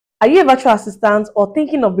Are you a virtual assistant or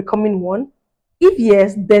thinking of becoming one? If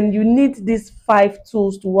yes, then you need these 5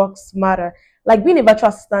 tools to work smarter. Like being a virtual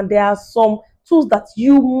assistant, there are some tools that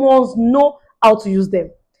you must know how to use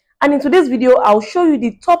them. And in today's video, I'll show you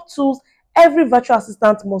the top tools every virtual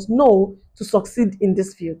assistant must know to succeed in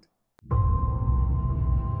this field.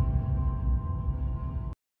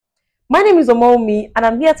 My name is Omomi, and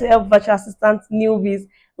I'm here to help virtual assistant newbies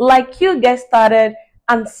like you get started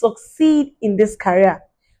and succeed in this career.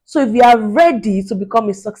 So if you are ready to become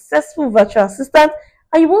a successful virtual assistant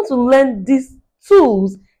and you want to learn these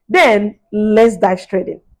tools, then let's dive straight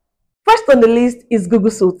in. First on the list is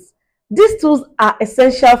Google Suites. These tools are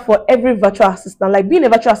essential for every virtual assistant. Like being a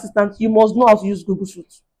virtual assistant, you must know how to use Google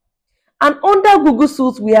Suites. And under Google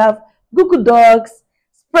Suites, we have Google Docs,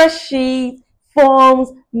 Spreadsheets, Forms,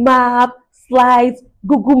 Map, Slides,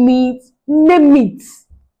 Google Meet, name it.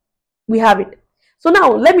 We have it. So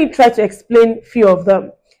now let me try to explain a few of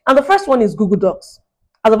them. And the first one is Google Docs.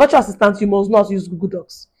 As a virtual assistant, you must know how to use Google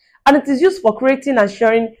Docs. And it is used for creating and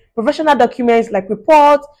sharing professional documents like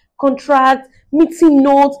reports, contracts, meeting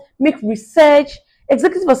notes, make research.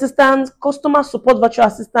 Executive assistants, customer support virtual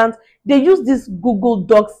assistants, they use this Google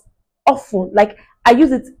Docs often. Like I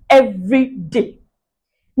use it every day.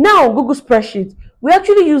 Now, Google Spreadsheet, we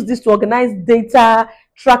actually use this to organize data,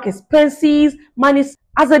 track expenses, manage.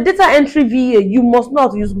 As a data entry VA, you must know how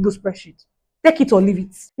to use Google Spreadsheet. Take it or leave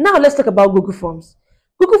it. Now, let's talk about Google Forms.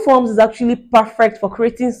 Google Forms is actually perfect for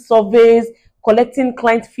creating surveys, collecting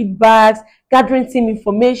client feedbacks, gathering team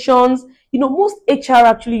informations. You know, most HR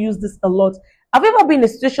actually use this a lot. Have you ever been in a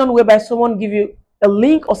situation whereby someone give you a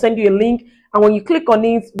link or send you a link, and when you click on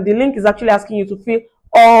it, the link is actually asking you to fill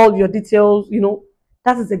all your details? You know,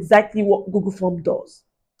 that is exactly what Google Form does.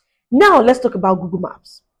 Now, let's talk about Google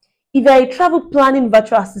Maps. If you're a travel planning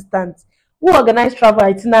virtual assistant who organize travel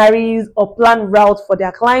itineraries or plan routes for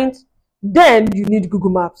their clients, then you need Google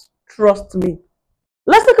Maps. Trust me.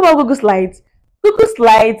 Let's talk about Google Slides. Google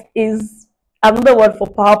Slides is another word for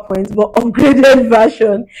PowerPoint, but upgraded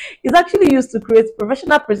version. It's actually used to create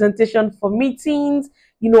professional presentation for meetings,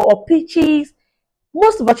 or pitches.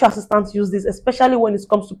 Most virtual assistants use this, especially when it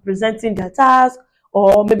comes to presenting their task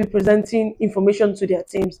or maybe presenting information to their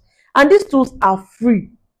teams. And these tools are free.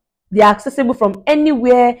 They are accessible from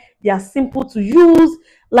anywhere. They are simple to use.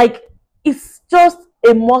 Like, it's just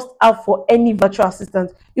a must-have for any virtual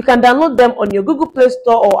assistant. You can download them on your Google Play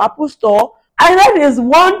Store or Apple Store. And that is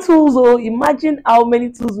one tool. So imagine how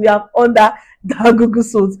many tools we have under the Google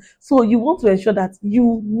Suite. So you want to ensure that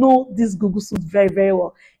you know this Google Suite very, very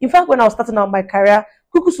well. In fact, when I was starting out my career,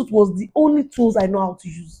 Google Suite was the only tools I know how to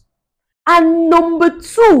use. And number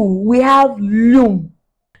 2, we have Loom.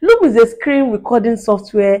 Loom is a screen recording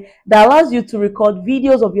software that allows you to record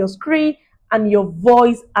videos of your screen and your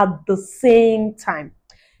voice at the same time.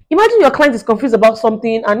 Imagine your client is confused about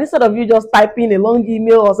something, and instead of you just typing a long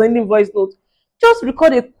email or sending voice notes, just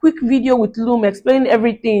record a quick video with Loom explaining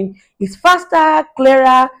everything. It's faster,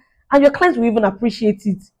 clearer, and your clients will even appreciate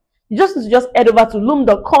it. You just need to just head over to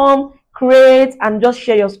loom.com, create, and just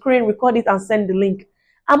share your screen, record it, and send the link.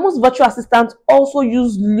 And most virtual assistants also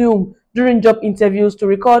use Loom during job interviews to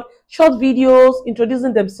record short videos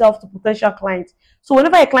introducing themselves to potential clients. So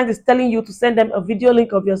whenever a client is telling you to send them a video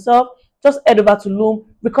link of yourself, just head over to Loom,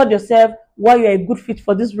 record yourself why you're a good fit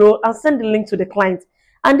for this role, and send the link to the client.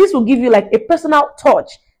 And this will give you like a personal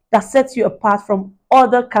touch that sets you apart from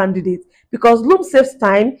other candidates, because Loom saves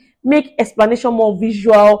time, make explanation more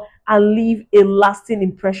visual, and leave a lasting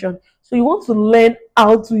impression. So you want to learn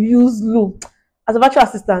how to use Loom. As a virtual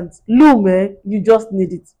assistant, Loom, you just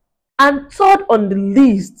need it. And third on the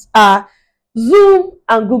list are Zoom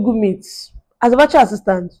and Google Meet. As a virtual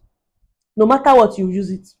assistant, no matter what, you use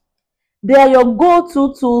it. They are your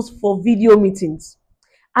go-to tools for video meetings.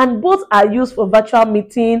 And both are used for virtual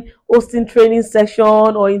meeting, hosting training session,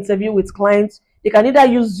 or interview with clients. You can either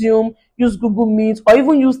use Zoom, use Google Meet, or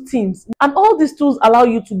even use Teams. And all these tools allow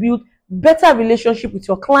you to build better relationship with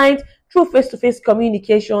your client through face-to-face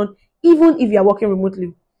communication, even if you are working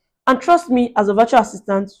remotely. And trust me, as a virtual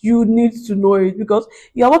assistant, you need to know it, because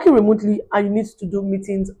you are working remotely and you need to do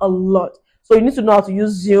meetings a lot. So you need to know how to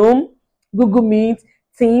use Zoom, Google Meet,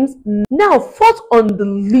 Teams. Now, fourth on the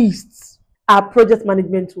list are project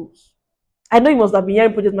management tools. I know you must have been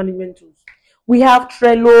hearing project management tools. We have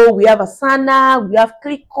Trello, we have Asana, we have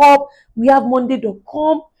ClickUp, we have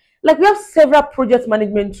Monday.com. Like, we have several project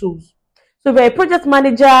management tools. So if you're a project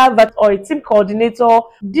manager or a team coordinator,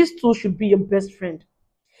 this tool should be your best friend.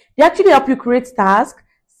 They actually help you create tasks,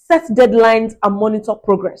 set deadlines, and monitor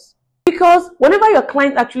progress. Because whenever your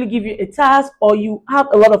client actually give you a task or you have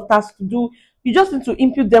a lot of tasks to do, you just need to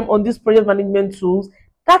input them on these project management tools.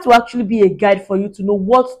 That will actually be a guide for you to know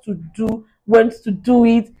what to do, when to do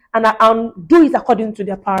it, and do it according to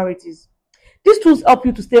their priorities. These tools help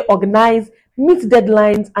you to stay organized, meet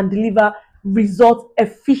deadlines, and deliver results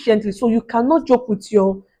efficiently. So you cannot joke with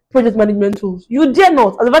your project management tools. You dare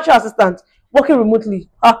not, as a virtual assistant working remotely.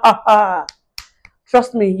 Ha ha ha.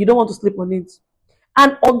 Trust me, you don't want to sleep on it.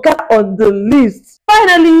 And Oga on the list.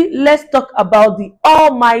 Finally, let's talk about the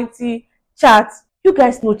almighty chat. You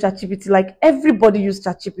guys know ChatGPT. Like, everybody use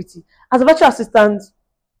ChatGPT. As a virtual assistant,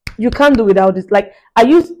 you can't do without it. Like, I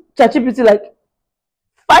use ChatGPT like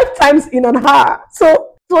 5 times in an hour.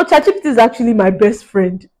 So ChatGPT is actually my best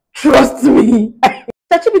friend. Trust me.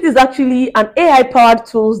 ChatGPT is actually an AI-powered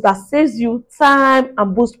tool that saves you time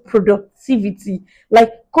and boosts productivity.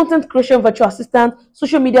 Like content creation virtual assistant,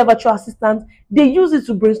 social media virtual assistant, they use it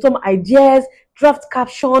to brainstorm ideas, draft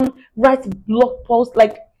caption, write blog posts,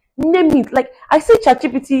 like name it. Like I say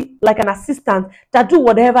ChatGPT like an assistant that do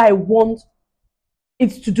whatever I want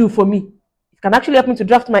it to do for me. It can actually help me to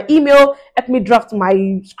draft my email, help me draft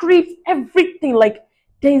my script, everything. Like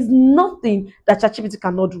there is nothing that ChatGPT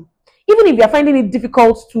cannot do. Even if you're finding it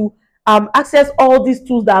difficult to access all these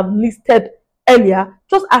tools that I've listed earlier,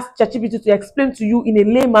 just ask ChatGPT to explain to you in a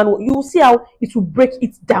layman. You will see how it will break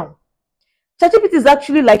it down. ChatGPT is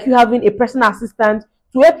actually like you having a personal assistant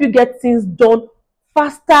to help you get things done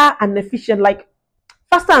faster and efficient, like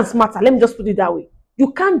faster and smarter. Let me just put it that way.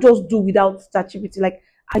 You can't just do without ChatGPT. Like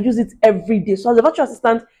I use it every day. So as a virtual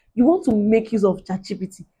assistant, you want to make use of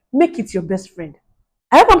ChatGPT. Make it your best friend.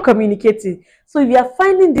 I hope I'm communicating. So if you are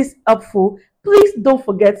finding this helpful, please don't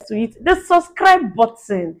forget to hit the subscribe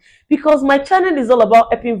button because my channel is all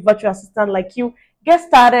about helping virtual assistants like you get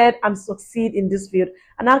started and succeed in this field.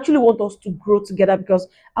 And I actually want us to grow together because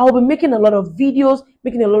I will be making a lot of videos,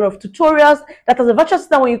 making a lot of tutorials that as a virtual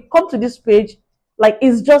assistant, when you come to this page, like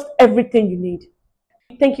it's just everything you need.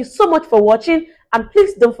 Thank you so much for watching, and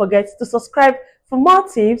please don't forget to subscribe for more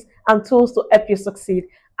tips and tools to help you succeed.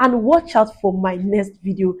 And watch out for my next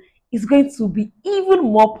video. It's going to be even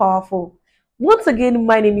more powerful. Once again,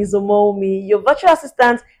 my name is Omomi, your virtual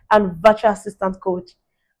assistant and virtual assistant coach.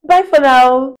 Bye for now.